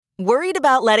Worried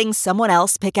about letting someone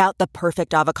else pick out the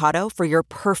perfect avocado for your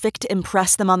perfect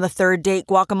impress them on the third date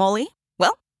guacamole?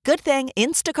 Well, good thing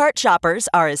Instacart shoppers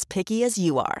are as picky as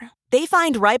you are. They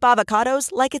find ripe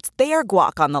avocados like it's their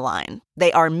guac on the line.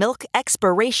 They are milk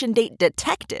expiration date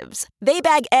detectives. They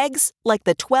bag eggs like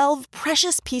the 12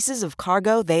 precious pieces of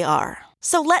cargo they are.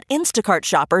 So let Instacart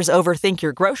shoppers overthink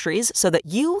your groceries so that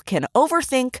you can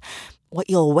overthink what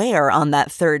you'll wear on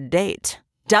that third date.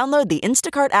 Download the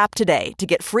Instacart app today to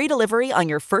get free delivery on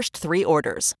your first 3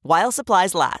 orders, while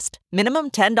supplies last.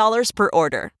 Minimum $10 per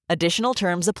order. Additional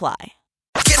terms apply.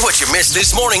 Get what you missed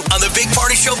this morning on the Big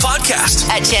Party Show podcast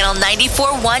at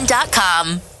channel941.com.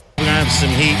 We're going to have some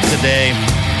heat today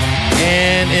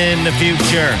and in the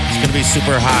future. It's going to be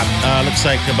super hot. Looks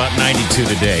like about 92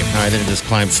 today. All right, then it just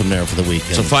climbs from there for the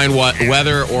weekend. So find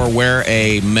weather or wear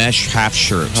a mesh half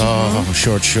shirt. Oh,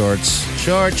 short shorts.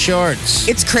 Short shorts.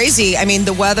 It's crazy. I mean,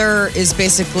 the weather is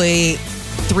basically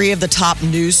 3 of the top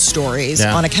news stories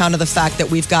on account of the fact that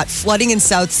we've got flooding in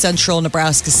south central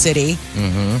Nebraska City.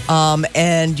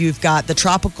 And you've got the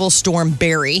tropical storm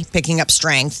Barry picking up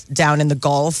strength down in the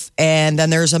Gulf. And then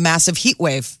there's a massive heat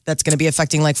wave that's going to be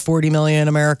affecting like 40 million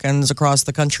Americans across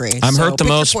the country. I'm hurt the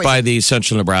most by the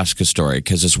central Nebraska story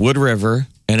because it's Wood River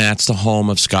and that's the home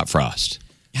of Scott Frost.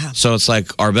 Yeah. So it's like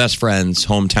our best friend's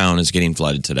hometown is getting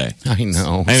flooded today. I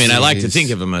know. I mean, I like to think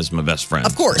of him as my best friend.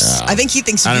 Of course. Yeah. I think he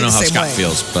thinks I don't know the how same Scott way.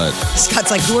 feels, but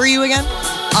Scott's like, who are you again?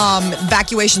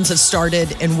 Evacuations have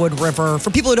started in Wood River. For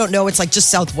people who don't know, it's like just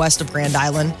southwest of Grand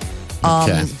Island.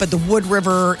 But the Wood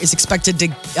River is expected to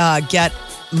get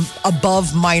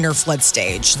above minor flood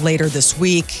stage later this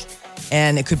week.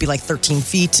 And it could be like 13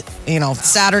 feet. You know,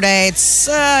 Saturday, it's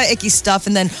icky stuff.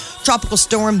 And then Tropical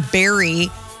Storm Barry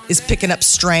is picking up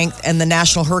strength, and the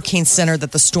National Hurricane Center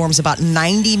that the storm's about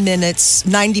 90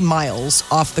 miles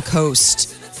off the coast,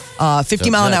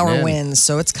 50-mile-an-hour winds.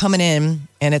 So it's coming in,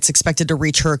 and it's expected to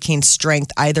reach hurricane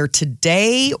strength either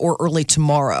today or early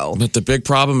tomorrow. But the big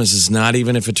problem is not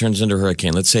even if it turns into a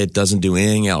hurricane. Let's say it doesn't do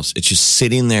anything else. It's just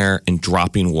sitting there and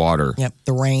dropping water. Yep,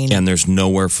 the rain. And there's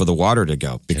nowhere for the water to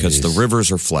go because the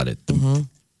rivers are flooded.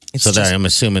 So I'm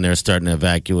assuming they're starting to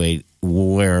evacuate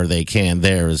where they can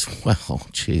there as well.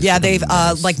 Jeez, yeah, they've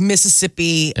like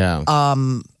Mississippi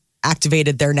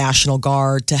activated their National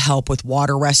Guard to help with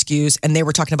water rescues, and they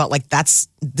were talking about like this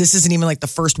isn't even like the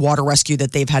first water rescue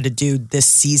that they've had to do this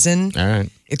season. All right.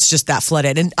 It's just that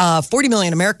flooded. And 40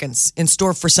 million Americans in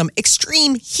store for some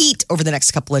extreme heat over the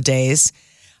next couple of days.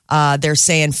 They're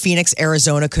saying Phoenix,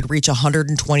 Arizona could reach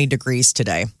 120 degrees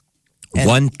today.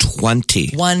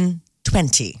 120.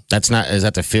 120. Is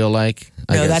that the feel like?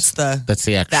 No, that's the actual.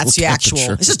 That's the actual.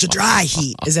 temperature. It's just a dry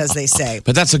heat, as they say.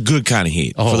 But that's a good kind of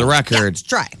heat. For the record, it's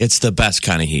dry. It's the best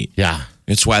kind of heat. Yeah.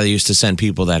 It's why they used to send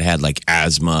people that had like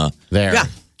asthma there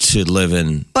to live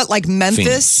in. But like Memphis,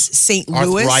 Phoenix. St.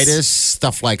 Louis. Arthritis,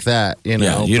 stuff like that. You know,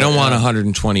 Yeah, you don't want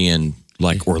 120 in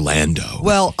like Orlando.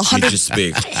 Well, 100. Just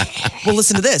big. Well,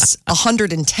 listen to this: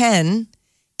 110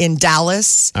 in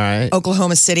Dallas, all right,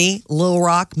 Oklahoma City, Little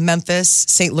Rock, Memphis,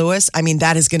 St. Louis. I mean,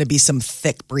 that is going to be some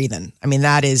thick breathing. I mean,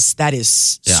 that is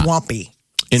swampy.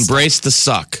 Embrace the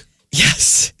suck.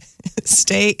 Yes.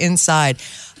 Stay inside.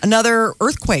 Another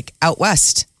earthquake out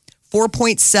west.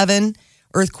 4.7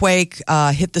 earthquake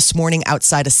hit this morning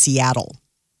outside of Seattle.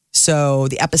 So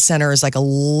the epicenter is like a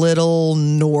little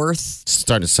north. It's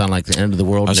starting to sound like the end of the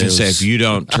world. I was going to say, if you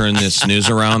don't turn this news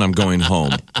around, I'm going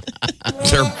home.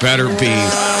 There better be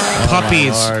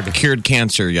puppies cured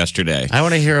cancer yesterday. I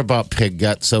want to hear about pig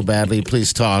gut so badly.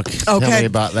 Please talk. Okay. Tell me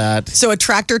about that. So a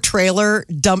tractor trailer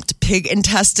dumped pig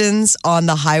intestines on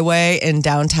the highway in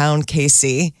downtown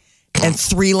KC and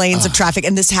 3 lanes of traffic.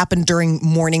 And this happened during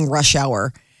morning rush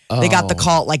hour. They got the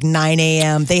call at like 9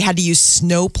 a.m. They had to use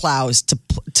snow plows to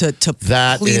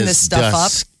clean this stuff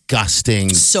up.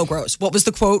 Disgusting. So gross. What was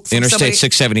the quote from Interstate somebody?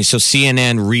 670. So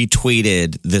CNN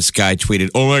retweeted, this guy tweeted,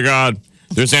 "Oh my God,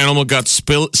 there's animal guts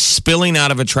spilling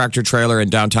out of a tractor trailer in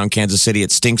downtown Kansas City.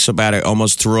 It stinks so bad I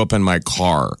almost threw up in my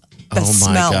car." The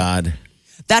smell. My God.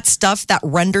 That stuff, that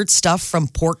rendered stuff from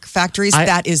pork factories,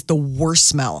 that is the worst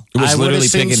smell. It was literally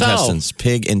pig assume so. intestines.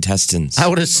 Pig intestines. I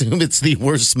would assume it's the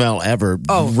worst smell ever.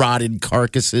 Rotted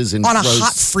carcasses and On a gross.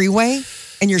 hot freeway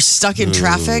and you're stuck in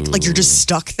traffic, like you're just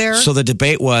stuck there. So the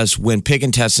debate was, when pig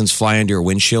intestines fly into your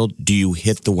windshield, do you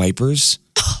hit the wipers?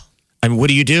 I mean, what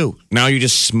do you do? Now you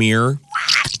just smear?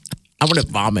 I'm going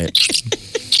to vomit.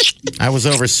 I was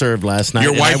overserved last night,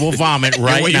 and I will vomit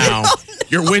right now.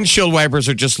 Your windshield wipers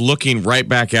are just looking right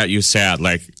back at you sad.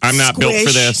 Like, I'm not built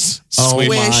for this. Oh, Squish,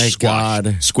 my squash,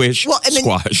 God. Squish, Well, and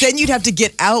squash. then you'd have to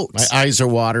get out. My eyes are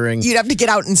watering. You'd have to get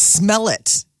out and smell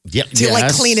it. Yeah, to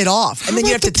like clean it off, and then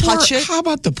you have to touch it. How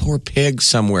about the poor pig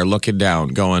somewhere looking down,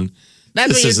 going, That's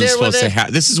 "This what you isn't did with supposed to it?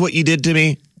 happen. This is what you did to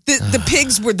me." The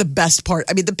pigs were the best part.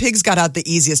 I mean, the pigs got out the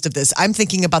easiest of this. I'm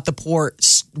thinking about the poor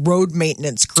road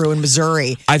maintenance crew in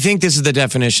Missouri. I think this is the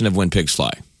definition of when pigs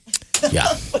fly. Yeah.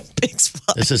 Pigs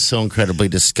fly. This is so incredibly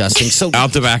disgusting. So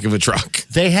Out the back of a truck.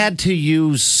 they had to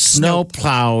use snow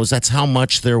plows. That's how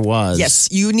much there was. Yes,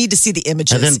 you need to see the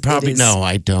images. And then probably, It is- no,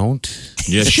 I don't.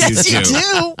 Yes, Yes, you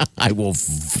do. I will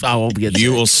get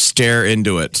You will stare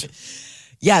into it.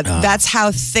 Yeah, that's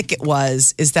how thick it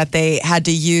was, is that they had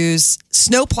to use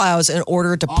snow plows in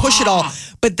order to push it all.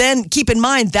 But then keep in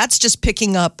mind, that's just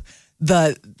picking up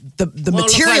the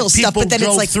material like stuff. people But then it's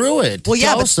drove like through it Well,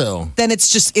 yeah, also. but then it's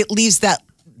just, it leaves that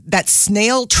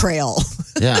snail trail.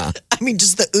 Yeah. I mean,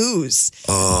 just the ooze.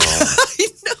 I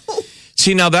know.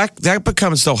 See, now that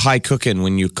becomes so high cooking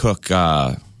when you cook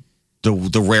the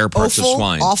rare parts Offal? of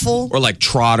swine. Offal? Or like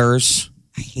trotters.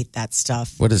 I hate that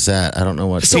stuff. What is that? I don't know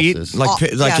what Feet, this is. like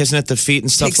yeah. isn't it the feet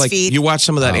and stuff? Pig's Like feet. you watch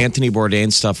some of that Anthony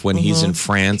Bourdain stuff when he's in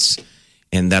France,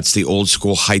 and that's the old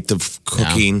school height of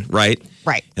cooking, right?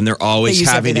 Right. And they're always They use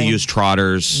having everything. to use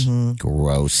trotters.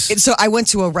 Gross. So I went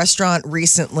to a restaurant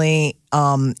recently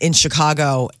in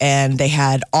Chicago, and they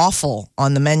had offal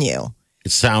on the menu.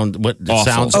 It sounds O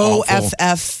awful. F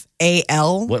F A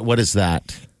L. What is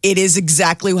that? It is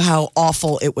exactly how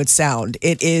awful it would sound.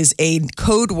 It is a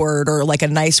code word, or like a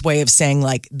nice way of saying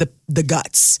like the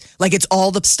guts. Like it's all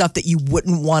the stuff that you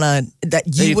wouldn't want to, that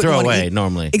you you wouldn't throw wanna away eat.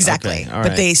 normally. Exactly. Okay, all But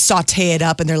right. they saute it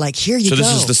up, and they're like, here you So go.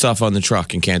 this is the stuff on the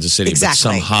truck in Kansas City. Exactly.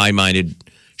 But some high-minded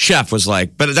chef was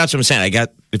like, but that's what I'm saying.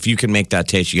 If you can make that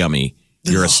taste yummy,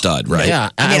 you're a stud, right? Yeah,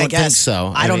 I mean, I don't think guess.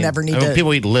 so. I don't ever need to-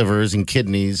 People eat livers and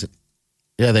kidneys.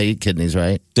 Yeah, they eat kidneys,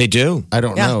 right? They do. I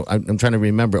don't Yeah. know. I'm trying to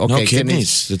remember. Okay, No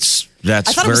kidneys. That's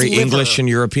I thought it was very liver. English and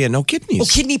European. No kidneys. Oh,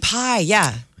 kidney pie.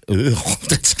 Yeah. Ugh,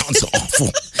 that sounds awful.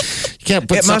 You can't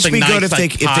put It must something be good nice if they.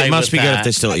 like If pie it must with be good that. if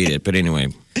they still eat it. But anyway,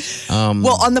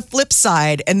 Well, on the flip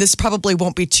side, and this probably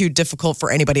won't be too difficult for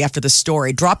anybody after this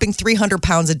story, dropping 300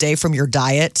 pounds a day from your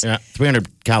diet. Yeah, 300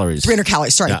 calories. 300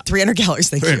 calories. Sorry, Yeah. 300 calories.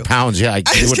 Thank 300 you. pounds, yeah. You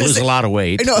was would gonna lose say- a lot of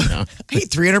weight. I know. you know. I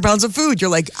eat 300 pounds of food. You're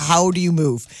like, how do you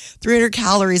move? 300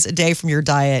 calories a day from your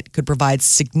diet could provide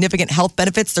significant health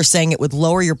benefits. They're saying it would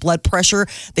lower your blood pressure.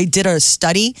 They did a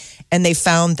study, and they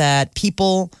found that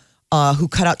people who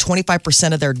cut out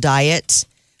 25% of their diet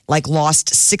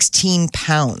lost 16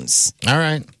 pounds All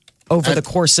right. over the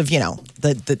course of,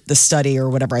 the study or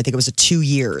whatever. I think it was 2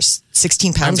 years.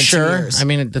 16 pounds I'm in 2 sure. years. I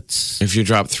mean, that's if you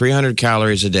drop 300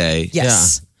 calories a day,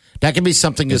 yes. yeah. That can be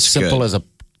something as It's simple good. as a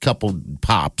couple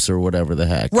pops or whatever the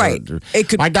heck. Right. It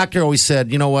could- My doctor always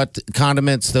said, you know what,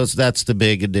 condiments, that's the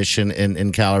big addition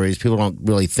in calories. People don't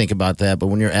really think about that, but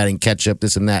when you're adding ketchup,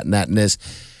 this and that and this,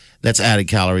 that's added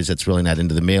calories that's really not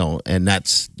into the meal. And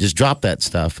that's just drop that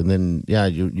stuff, and then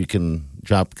you can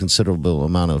drop considerable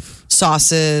amount of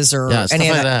Sauces or stuff any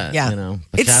like of that. Yeah. You know,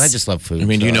 but God, I just love food. I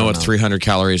mean, do you so know I what don't 300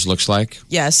 calories looks like?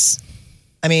 Yes.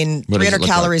 I mean, What does it 300 look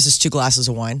calories is 2 glasses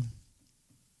of wine.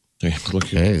 Look,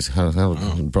 Jeez, how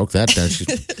broke that down?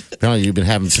 Apparently, you've been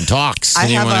having some talks. I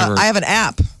Anyone ever- have an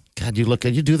app. God,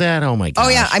 you do that? Oh my God! Oh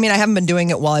yeah, I mean I haven't been doing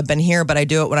it while I've been here, but I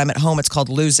do it when I'm at home. It's called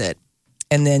Lose It,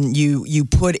 and then you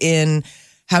put in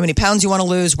how many pounds you want to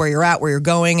lose, where you're at, where you're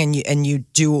going, and you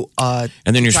do. and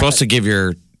then you're supposed to give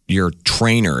your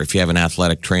trainer, if you have an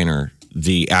athletic trainer,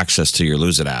 the access to your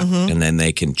Lose It app, and then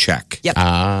they can check. Yep.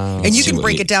 And you See can what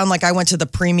break you- it down. Like I went to the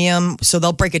premium, so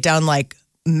they'll break it down like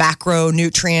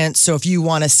macronutrients. So if you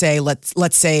want to say, let's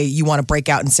say you want to break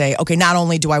out and say, okay, not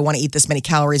only do I want to eat this many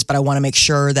calories, but I want to make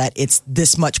sure that it's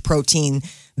this much protein,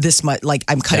 this much, like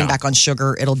I'm cutting back on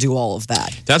sugar. It'll do all of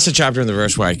that. That's the chapter in the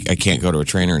verse where I can't go to a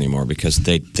trainer anymore because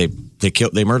they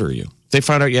murder you. They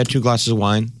find out you had 2 glasses of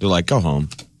wine. They're like, go home.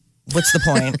 What's the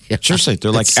point? Seriously,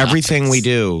 they're like, everything we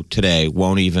do today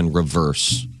won't even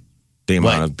reverse the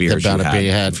amount of beers amount of beer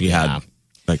you had, if you had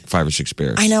like 5 or 6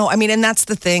 beers. I know. I mean, and that's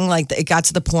the thing. Like, it got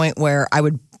to the point where I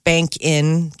would bank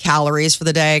in calories for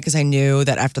the day because I knew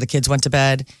that after the kids went to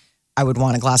bed, I would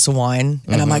want a glass of wine.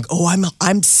 And I'm like,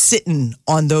 I'm sitting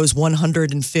on those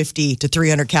 150 to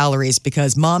 300 calories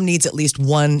because mom needs at least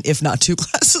 1, if not 2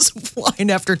 glasses of wine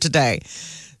after today.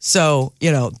 So,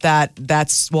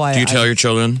 that's why Do you tell your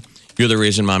children you're the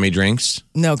reason mommy drinks?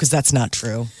 no, because that's not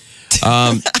true.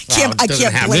 I can't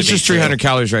doesn't have blame This to is 300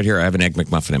 calories right here. I have an Egg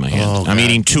McMuffin in my hand. Oh, I'm God.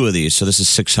 eating 2 of these, so this is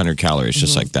 600 calories,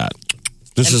 just like that.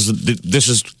 This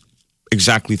is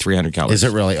exactly 300 calories. Is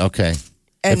it really okay?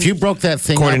 And- if you broke that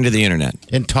thing According up to the internet.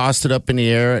 and tossed it up in the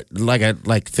air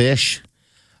like fish,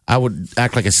 I would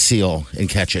act like a seal and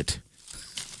catch it.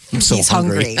 I'm so He's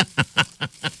hungry.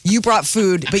 You brought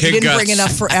food, but you Pig didn't bring guts.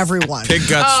 enough for everyone. Pig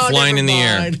guts flying in the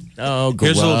air. Oh, gross.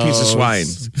 Here's a little piece of swine.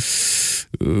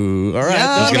 Ooh, all right.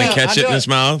 Yeah. He's going to catch it in his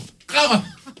mouth. Oh!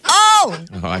 Oh,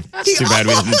 it's too bad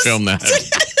we didn't film that.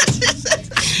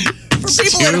 For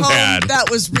people at too home, bad. that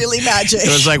was really magic. It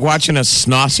was like watching a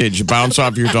sausage bounce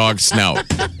off your dog's snout.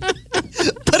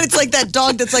 But it's like that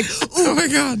dog that's like, ooh, Oh my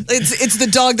God. it's the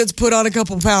dog that's put on a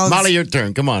couple pounds. Molly, your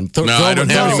turn. Come on. No, I don't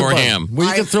have any more ham. Well,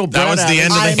 you can throw That bread was at the it.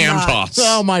 end of the I'm ham not. toss.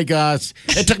 Oh my gosh!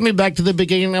 It took me back to the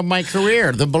beginning of my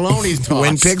career. The bologna toss.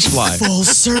 When pigs fly. Full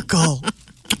circle.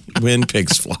 When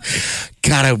pigs fly.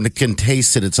 God, I can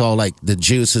taste it. It's all like the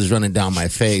juice is running down my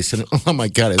face, and oh my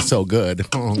God, it's so good.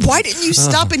 Oh. Why didn't you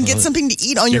stop and get something to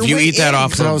eat on your If you way eat that in?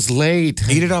 off Because I was late.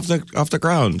 Eat it off the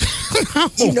ground.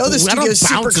 You know the I don't studio's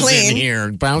super bounces clean. in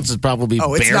here. Bounce is probably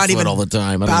Oh, it's barefoot not even all the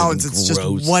time. I don't bounds. even- It's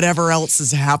gross. just whatever else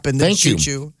has happened that Thank you. shoots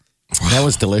you. That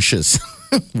was delicious.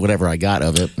 Whatever I got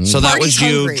of it. So that Party's was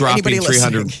you hungry. dropping Anybody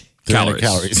 300 listening? 300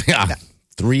 calories. Yeah.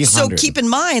 300. So keep in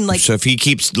mind, like, So if he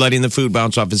keeps letting the food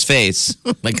bounce off his face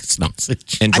like a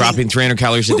sausage. and dropping 300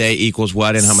 calories a day equals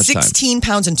what and how much time? 16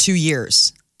 pounds in 2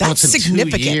 years. That's it's in 2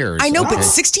 significant. years. I know, Okay. but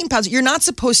 16 pounds, you're not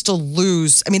supposed to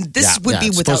lose. I mean, this would be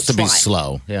it's without supposed to be trying.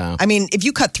 slow. Yeah. I mean, if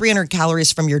you cut 300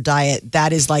 calories from your diet,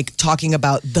 that is like talking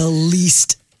about the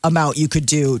least amount you could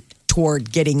do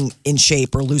toward getting in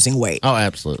shape or losing weight. Oh,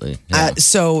 absolutely. Yeah.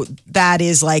 So that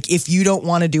is like if you don't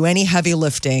want to do any heavy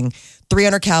lifting,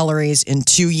 300 calories in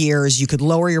 2 years, you could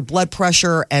lower your blood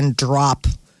pressure and drop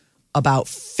about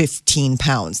 15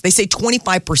 pounds. They say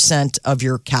 25% of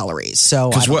your calories. So I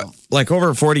Because don't what, know. like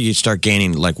over 40, you start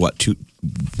gaining like what,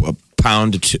 a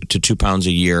pound to 2 pounds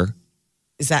a year?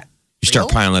 Is that You start real?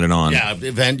 piling it on.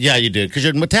 Yeah, you do because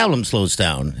your metabolism slows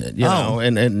down. You know,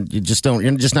 and you just don't.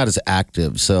 You're just not as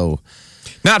active. So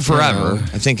Not forever,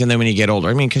 I think. And then when you get older,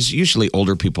 I mean, because usually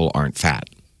older people aren't fat.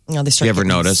 You know, they start You ever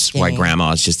getting notice why skinny.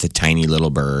 grandma is just a tiny little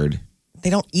bird? They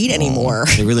don't eat anymore.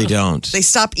 They really don't. They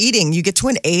stop eating. You get to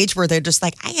an age where they're just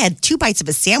like, I had 2 bites of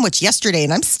a sandwich yesterday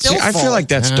and I'm still See, I full. feel like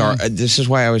that's this is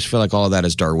why I always feel like all of that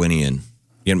is Darwinian.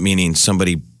 You know, meaning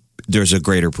there's a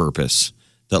greater purpose.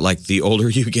 That like the older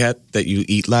you get, that you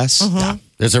eat less. yeah,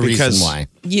 there's a Because- reason why.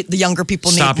 The younger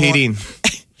people Stop need more. eating.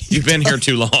 You've been here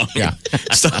too long. Yeah.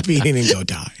 Stop eating and go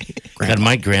die. God,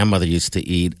 my grandmother used to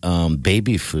eat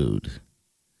baby food,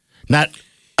 not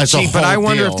as a See, whole but I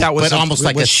wonder deal, if that was but almost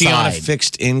like was a she on a side.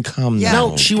 fixed income? Yeah. though?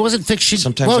 No, she wasn't fixed. She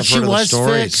Sometimes well, I've she heard of the was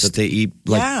stories fixed, that they eat.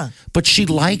 Like, Yeah. but she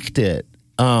liked it,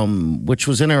 which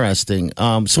was interesting.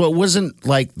 So it wasn't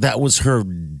like that was her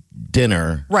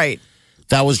dinner. Right.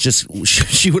 That was just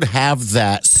she would have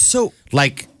that. So,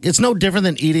 Like it's no different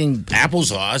than eating applesauce. Well,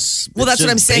 It's that's what just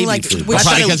I'm saying, baby like, food. when Well, she-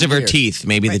 probably thought it because of her weird. teeth.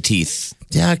 Maybe the teeth.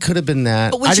 Yeah, it could have been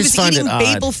that. but when I she just was find eating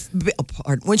it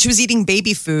odd. when she was eating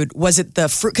baby food, was it the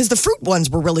fruit? Because the fruit ones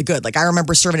were really good. Like I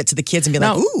remember serving it to the kids and being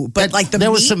like, "Ooh!" But like the there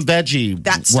meat, was some veggie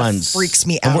that stuff ones. freaks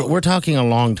me And out. we're talking a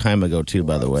long time ago too,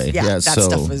 by the way. Yeah, that so,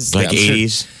 stuff was- Like I'm sure-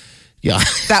 80s. Yeah,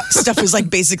 that stuff was like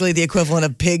basically the equivalent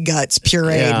of pig guts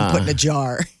pureed Yeah. and put in a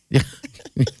jar.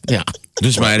 yeah.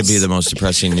 This might be the most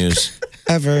depressing news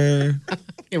ever.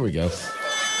 Here we go.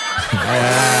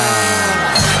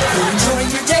 Enjoy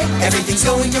your day, everything's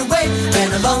going your way.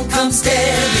 Then along comes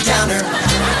Debbie Downer.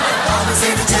 Always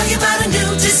here to tell you about a new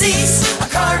disease, a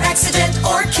car accident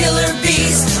or killer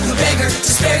bees. You beg her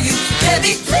to spare you,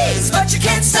 Debbie, please, but you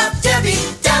can't stop Debbie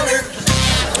Downer.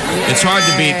 It's hard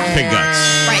to beat pig guts.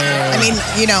 Right. I mean,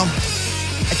 you know,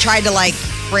 I tried to like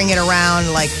bring it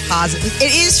around like positive.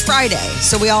 It is Friday,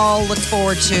 so we all look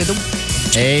forward to the.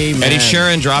 Amen. Eddie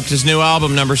Sheeran dropped his new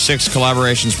album, number 6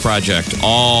 Collaborations Project.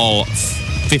 All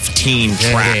 15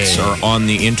 tracks are on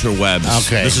the interwebs.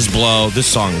 Okay. This is Blow. This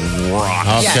song rocks.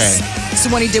 Okay. Yes. It's the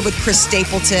one he did with Chris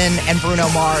Stapleton and Bruno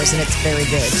Mars, and it's very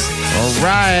good. All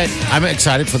right. I'm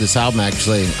excited for this album,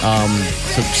 actually.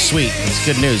 So sweet. It's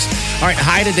good news. All right.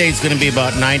 High today is going to be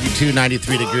about 92,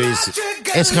 93 degrees.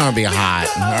 It's going to be hot.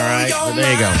 All right. So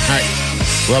there you go. All right.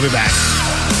 We'll be back.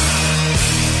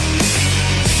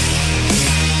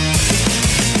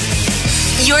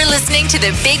 You're listening to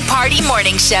the Big Party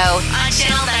Morning Show on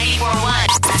Channel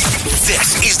 94.1.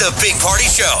 This is the Big Party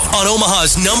Show on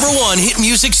Omaha's #1 hit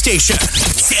music station,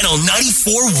 Channel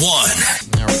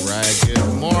 94.1. All right.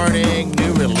 Good morning.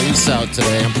 New release out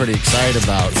today. I'm pretty excited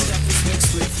about.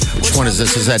 Which one is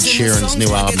this? This is Ed Sheeran's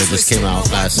new album that just came out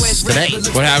today.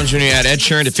 What happens when you add Ed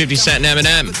Sheeran to 50 Cent and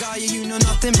Eminem?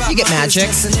 You get magic.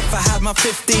 And if I had my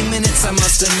 15 minutes, I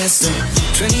must have missed them.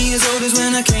 20 years old is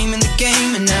when I came in the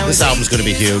game, and now This album's going to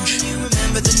be huge.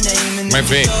 Might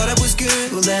be.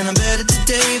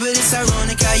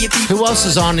 Who else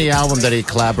is on the album that he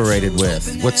collaborated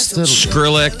with? What's the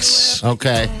Skrillex,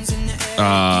 Okay.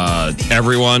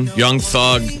 everyone, Young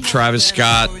Thug, Travis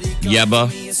Scott, Yebba,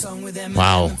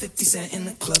 Wow.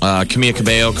 Camila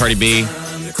Cabello, Cardi B,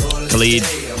 Khalid.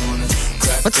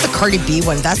 What's the Cardi B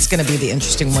one? That's going to be the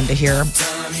interesting one to hear.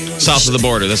 South of the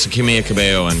border. That's the Camila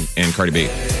Cabello and Cardi B.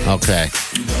 Okay.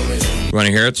 You want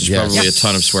to hear it? There's Yes. probably a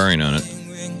ton of swearing on it.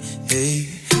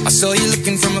 I saw you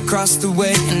looking from across the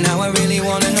way, and now I really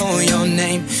want to know your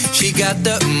name. She got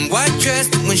the white dress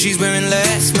when she's wearing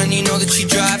less. Man, you know that she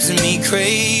drives me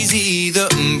crazy. The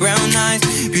brown eyes,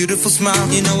 beautiful smile.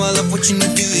 You know I love watching you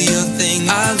do your thing.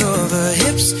 I love her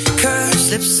hips, curves,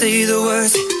 lips say the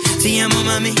words. Te amo,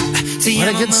 mami. What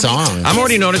a good song. I'm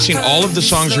already noticing all of the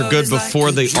songs are good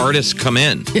before the artists come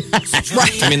in.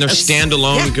 Right. I mean, they're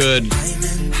standalone good.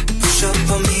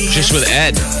 Just with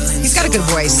Ed. He's got a good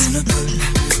voice.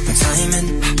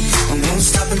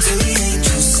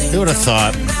 Who would have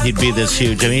thought he'd be this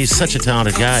huge? I mean, he's such a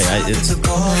talented guy. I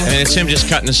mean, it's him just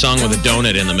cutting a song with a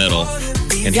donut in the middle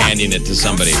and handing it to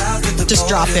somebody. Just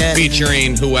drop it.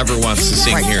 Featuring whoever wants to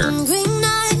sing here.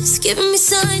 Giving me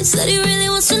signs that he really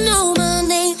wants to know my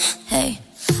name. Hey,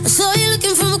 I saw you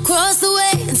looking from across the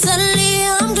way, and suddenly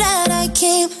I'm glad I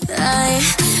came.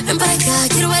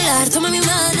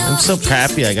 I'm so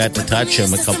happy I got to touch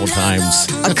him a couple times.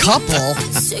 A couple?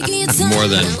 More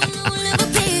than.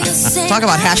 Talk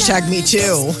about hashtag me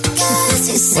too.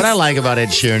 What I like about Ed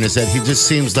Sheeran is that he just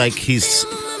seems like he's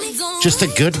just a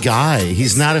good guy.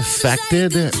 He's not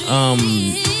affected.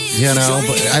 You know,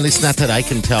 but at least not that I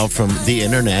can tell from the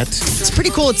internet. It's pretty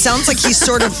cool. It sounds like he's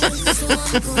sort of.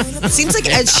 It seems like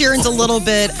Ed Sheeran's a little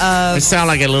bit of. I sound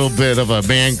like a little bit of a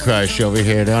man crush over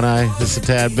here, don't I? Just a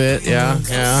tad bit, yeah.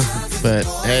 But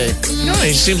hey, no,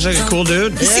 he seems like a cool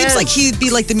dude. He seems like he'd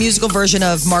be like the musical version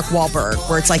of Mark Wahlberg,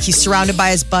 where it's like he's surrounded by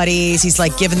his buddies. He's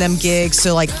like giving them gigs,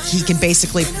 so like he can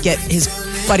basically get his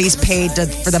buddies paid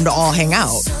for them to all hang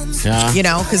out. Yeah. You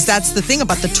know, because that's the thing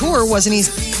about the tour, wasn't he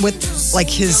with like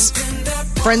his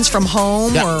friends from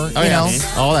home or, you know?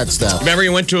 All that stuff. Remember, he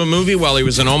went to a movie while he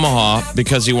was in Omaha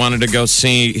because he wanted to go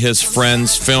see his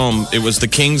friend's film. It was The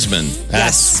Kingsman.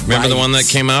 Yes. Remember the one that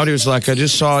came out? He was like,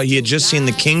 he had just seen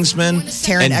The Kingsman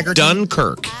Taron and Egerton?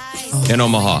 Dunkirk in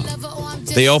Omaha.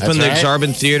 They opened the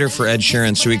Exarban Theater for Ed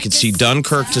Sheeran so he could see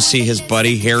Dunkirk to see his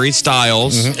buddy Harry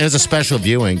Styles. Mm-hmm. It was a special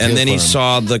viewing. And then he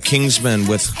saw The Kingsman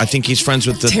with, I think he's friends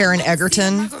with Taron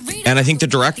Egerton. And I think the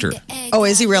director. Oh,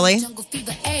 is he really?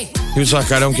 He was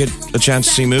like, I don't get a chance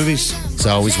to see movies. It's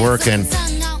always working.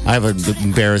 I have an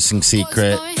embarrassing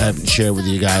secret I haven't shared with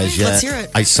you guys yet. Let's hear it.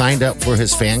 I signed up for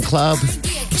his fan club.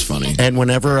 It's funny. And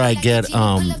whenever I get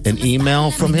an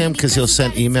email from him, because he'll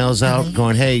send emails out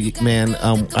going, hey, man,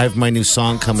 I have my new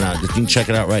song coming out. You can check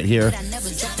it out right here.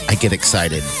 I get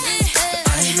excited.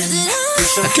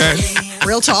 Okay.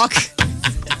 Real talk.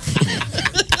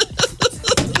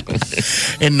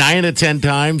 And 9 out of 10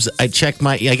 times, I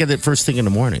get it first thing in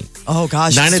the morning. Oh,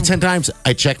 gosh. 9 out of 10 times,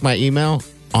 I check my email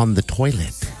on the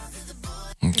toilet.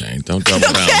 Okay, don't double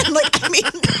down.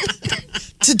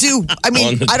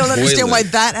 I don't understand why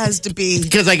that has to be.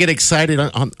 Because I get excited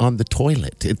on the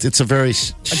toilet. It's a very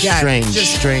strange.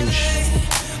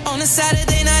 On a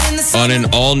Saturday night in the On an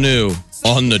all new,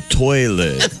 on the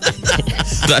toilet.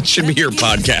 That should be your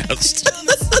podcast.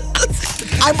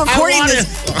 I'm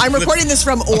recording this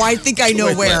from, I think I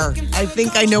know where. I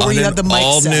think I know where you have the mic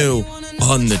all set. new,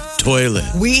 on the toilet.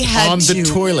 We had on the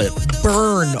toilet.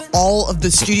 burn all of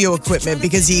the studio equipment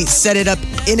because he set it up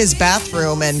in his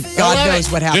bathroom, and God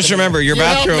knows what happened. Just remember, your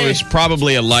bathroom is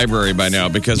probably a library by now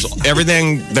because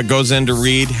everything that goes in to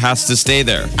read has to stay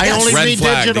there. I only Red read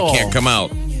flag, digital. It can't come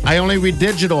out. I only read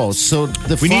digital, so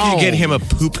We need to get him a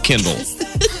poop Kindle.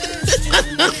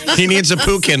 He needs a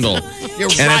poop Kindle. You're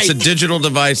and right. it's a digital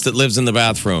device that lives in the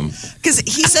bathroom. Because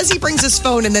he says he brings his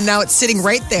phone, and then now it's sitting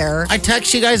right there. I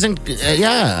text you guys and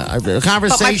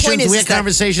conversations. We had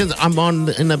conversations. I'm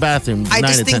in the bathroom. I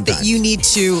just think that you need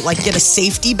to get a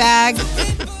safety bag.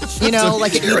 You know,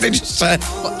 what I just said.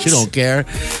 She don't care.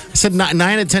 I said 9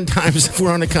 out of 10 times if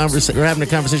we're on we're having a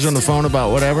conversation on the phone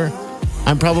about whatever.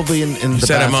 I'm probably in the bathroom.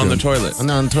 Said I'm on the toilet. I'm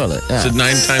on the toilet. Yeah. So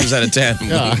 9 times out of 10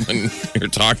 when you're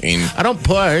talking. I don't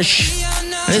push.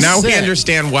 Now we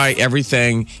understand why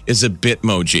everything is a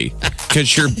Bitmoji.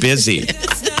 Because you're busy.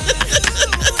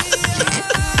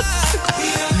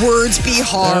 Words be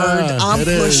hard. I'm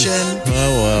pushing.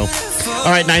 Oh, well. All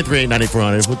right,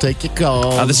 938-9400. We'll take your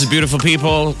call. This is Beautiful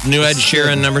People. New Ed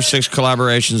Sheeran, number 6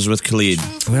 collaborations with Khalid.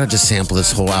 We're going to just sample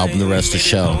this whole album the rest of the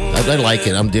show. I like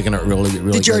it. I'm digging it really,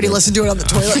 really Did you already good. listen to it on the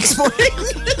toilet this morning?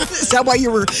 that why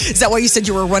you were? Is that why you said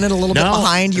you were running a little bit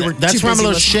behind? You were. That's too why I'm a busy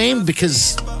little listening? ashamed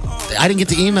because I didn't get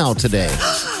the email today.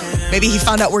 Maybe he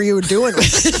found out where you were doing.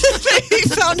 Maybe he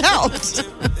found out.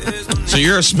 So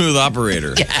you're a smooth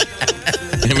operator. Yeah.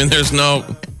 I mean,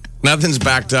 nothing's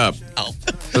backed up.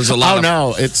 There's a lot.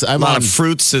 I'm on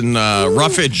fruits and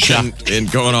roughage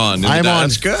and going on. And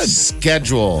that's good.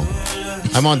 Schedule.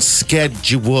 I'm on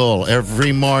schedule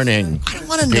every morning. I don't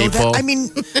want to know that. I mean,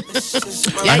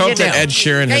 I hope that Ed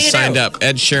Sheeran has signed up.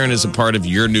 Ed Sheeran is a part of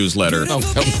your newsletter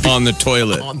on the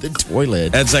toilet. On the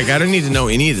toilet. Ed's like, I don't need to know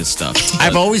any of this stuff.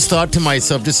 I've always thought to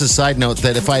myself, just a side note,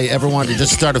 that if I ever wanted to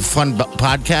just start a fun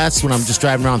podcast when I'm just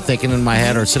driving around thinking in my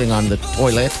head or sitting on the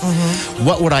toilet,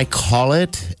 what would I call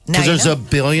it? Because there's a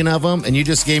billion of them, and you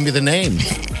just gave me the name.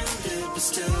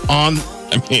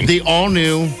 The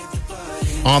all-new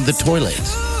On the Toilet.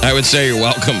 I would say you're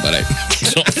welcome, but I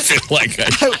don't feel like I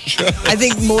should. I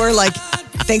think more like,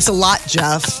 thanks a lot,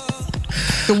 Jeff.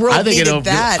 The world needed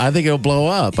that. I think it'll blow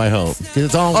up, I hope.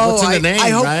 It's all what's in the name,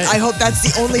 right? I hope that's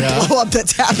the only blow up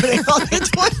that's happening on the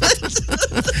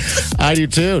toilet. I do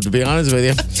too, to be honest with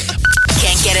you.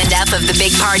 Can't get enough of the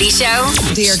Big Party Show?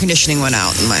 The air conditioning went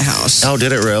out in my house. Oh,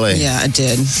 did it really? Yeah, it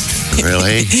did.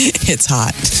 Really? It's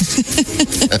hot.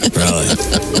 Really?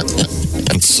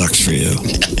 It sucks for you.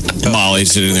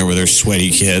 Molly's sitting there with her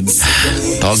sweaty kids.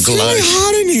 All It's really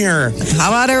hot in here. How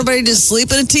about everybody just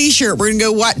sleep in a t-shirt? We're going to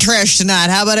go white trash tonight.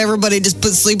 How about everybody just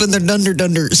sleep in their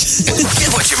dunders?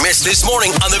 Get what you missed this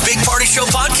morning on the Big Party Show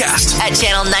podcast. At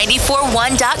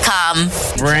channel941.com.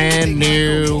 Brand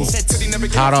new,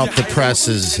 hot off the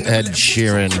presses, Ed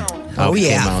Sheeran.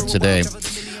 Came out today.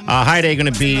 High day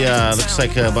going to be, looks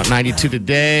like about 92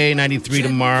 today, 93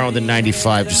 tomorrow, then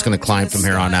 95. Just going to climb from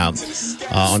here on out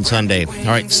on Sunday. All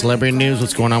right, celebrity news.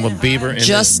 What's going on with Bieber and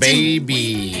his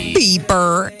baby?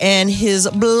 Bieber and his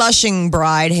blushing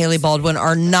bride, Hailey Baldwin,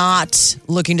 are not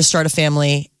looking to start a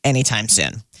family anytime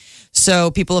soon. So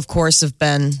people, of course, have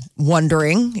been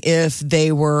wondering if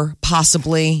they were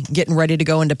possibly getting ready to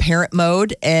go into parent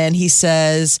mode. And he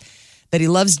says that he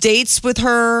loves dates with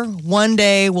her. One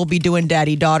day we'll be doing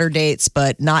daddy-daughter dates,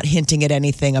 but not hinting at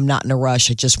anything. I'm not in a rush.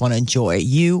 I just want to enjoy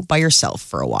you by yourself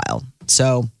for a while.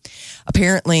 So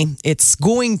apparently it's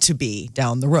going to be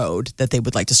down the road that they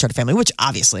would like to start a family, which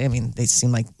obviously, I mean, they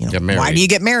seem like, why do you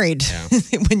get married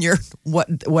when you're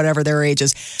whatever their age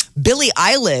is? Billie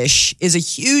Eilish is a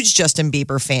huge Justin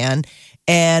Bieber fan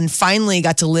and finally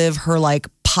got to live her like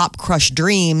pop crush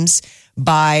dreams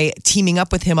by teaming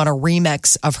up with him on a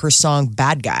remix of her song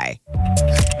Bad Guy.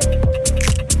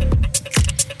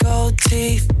 Gold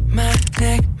teeth, my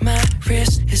neck, my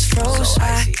wrist is froze.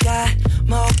 I got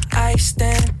more ice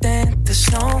than the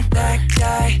snow. That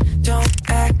guy, don't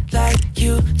act like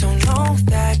you don't know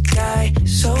that guy.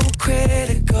 So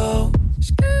critical.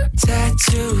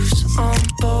 Tattoos on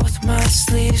both my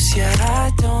sleeves. Yeah,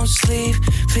 I don't sleep.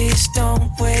 Please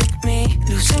don't wake me.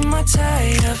 Losing my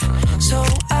tie up so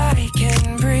I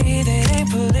can breathe. It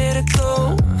ain't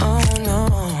political. Oh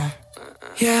no.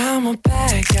 Yeah, I'm a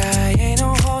bad guy. Ain't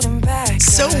no holding back.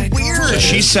 So weird. So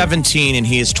she's 17 and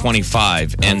he is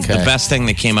 25. And the best thing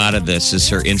that came out of this is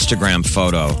her Instagram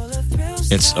photo.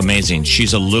 It's amazing.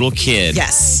 She's a little kid.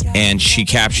 Yes. And she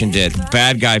captioned it,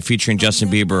 Bad Guy featuring Justin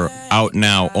Bieber, out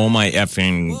now. Oh my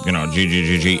effing,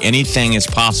 GGGG. Anything is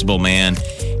possible, man.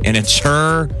 And it's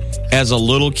her as a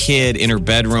little kid in her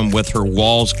bedroom with her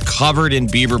walls covered in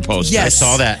Bieber posters. Yes. I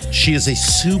saw that. She is a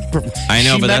super... I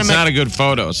know, but that's not a good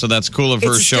photo. So that's cool of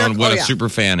her showing what a super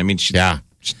fan. I mean, she she of course,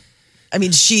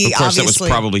 obviously... that was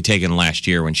probably taken last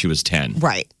year when she was 10.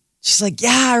 Right. She's like,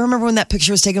 yeah, I remember when that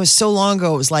picture was taken. It was so long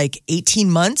ago. It was like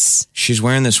 18 months. She's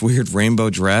wearing this weird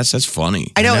rainbow dress. That's funny.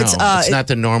 I know. It's not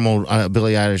the normal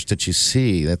Billie Eilish that you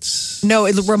see. No,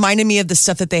 it reminded me of the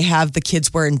stuff that they have the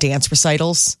kids wear in dance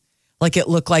recitals. Like it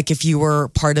looked like if you were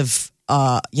part of,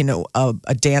 a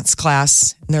dance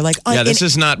class. And they're like, this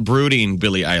is not brooding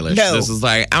Billie Eilish. No. This is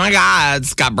like, oh my God,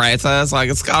 it's got braces.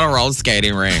 Like it's got a roller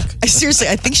skating rink. I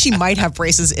think she might have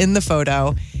braces in the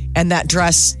photo. And that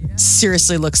dress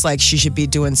seriously looks like she should be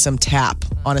doing some tap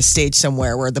on a stage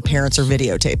somewhere where the parents are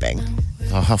videotaping.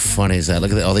 Oh, how funny is that?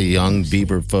 Look at all the young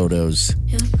Bieber photos.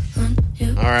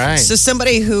 All right. So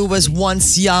somebody who was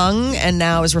once young and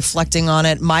now is reflecting on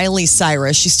it, Miley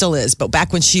Cyrus, she still is, but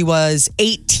back when she was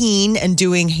 18 and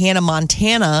doing Hannah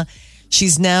Montana,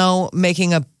 she's now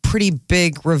making a pretty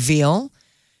big reveal.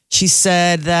 She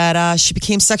said that she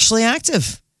became sexually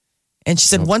active. And she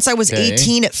said, once I was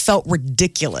 18, it felt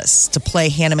ridiculous to play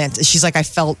Hannah Montana. She's like, I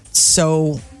felt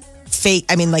so fake.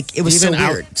 I mean, like, it was even so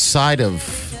weird. Outside of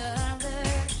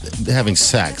having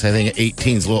sex. I think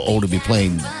 18 is a little old to be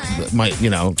playing,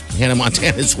 Hannah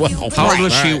Montana as well. How old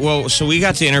was she? Well, so we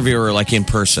got to interview her like in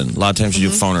person. A lot of times you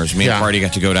do phoners. Me and Party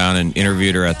got to go down and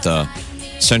interviewed her at the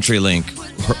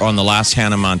CenturyLink on the last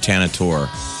Hannah Montana tour.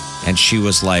 And she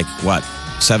was like,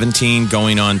 17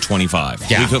 going on 25.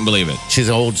 Yeah. We couldn't believe it. She's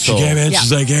an old soul. She came in,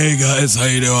 she's like, hey guys, how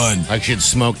you doing? Like she'd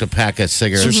smoked a pack of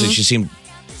cigarettes. Seriously, she seemed,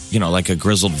 like a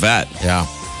grizzled vet. Yeah.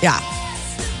 Yeah.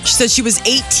 She said she was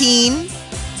 18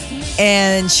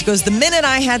 and she goes, the minute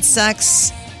I had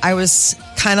sex, I was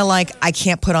kind of like, I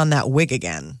can't put on that wig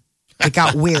again. It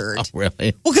got weird.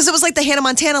 Really? Well, because it was like the Hannah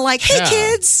Montana, like, hey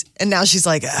kids. And now she's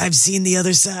like, I've seen the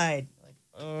other side.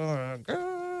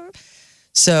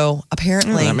 So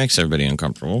apparently. That makes everybody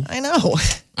uncomfortable. I know.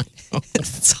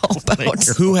 It's all about.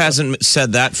 Who hasn't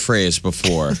said that phrase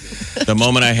before? The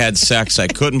moment I had sex, I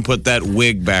couldn't put that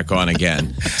wig back on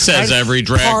again. Says every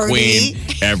drag queen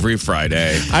every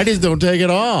Friday. I just don't take it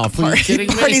off. Are you kidding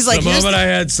me? Party's like, the moment I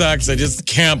had sex, I just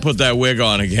can't put that wig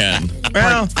on again.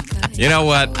 Well, you know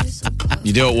what?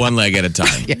 You do it one leg at a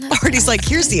time. Party's like,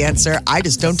 here's the answer. I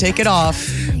just don't take it off.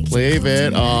 Leave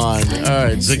it on. All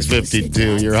right,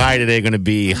 6:52. Your high today going to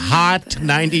be hot,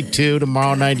 92.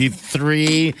 Tomorrow,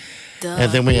 93.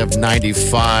 And then we have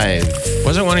 95.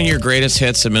 Wasn't one of your greatest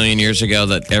hits a million years ago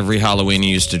that every Halloween you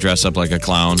used to dress up like a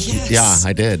clown? Yes. Yeah,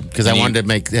 I did. Because I wanted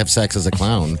to have sex as a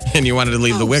clown. And you wanted to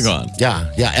leave the wig on. Yeah,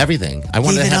 everything. I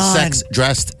wanted to have sex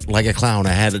dressed like a clown.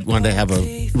 I wanted to have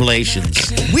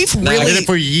relations. We've I really. did it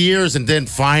for years, and then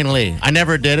finally, I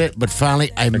never did it, but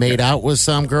finally I made out with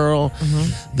some girl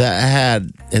that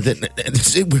had, and then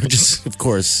we were just, of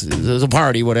course, it was a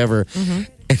party, whatever.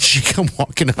 And she come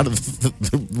walking out of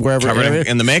wherever. Covered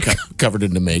in the makeup. Covered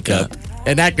in the makeup.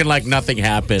 And acting like nothing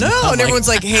happened. No, and everyone's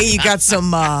like, hey, you got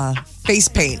some face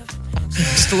paint.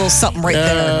 Just a little something right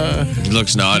there. It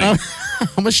looks naughty.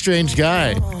 I'm a strange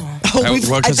guy.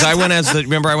 Because I went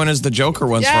as the Joker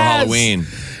once for Halloween.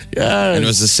 Yes. And it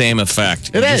was the same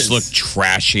effect. You just look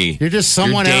trashy. You're just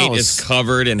someone Your date else. is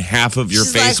covered in half of your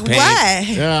She's face like, paint. what?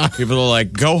 Yeah. People are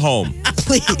like, go home.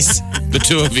 Please. The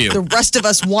two of you. The rest of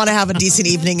us want to have a decent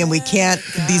evening and we can't.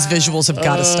 These visuals have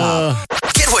got to stop.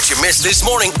 Get what you missed this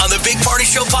morning on the Big Party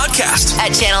Show podcast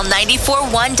At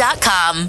channel941.com.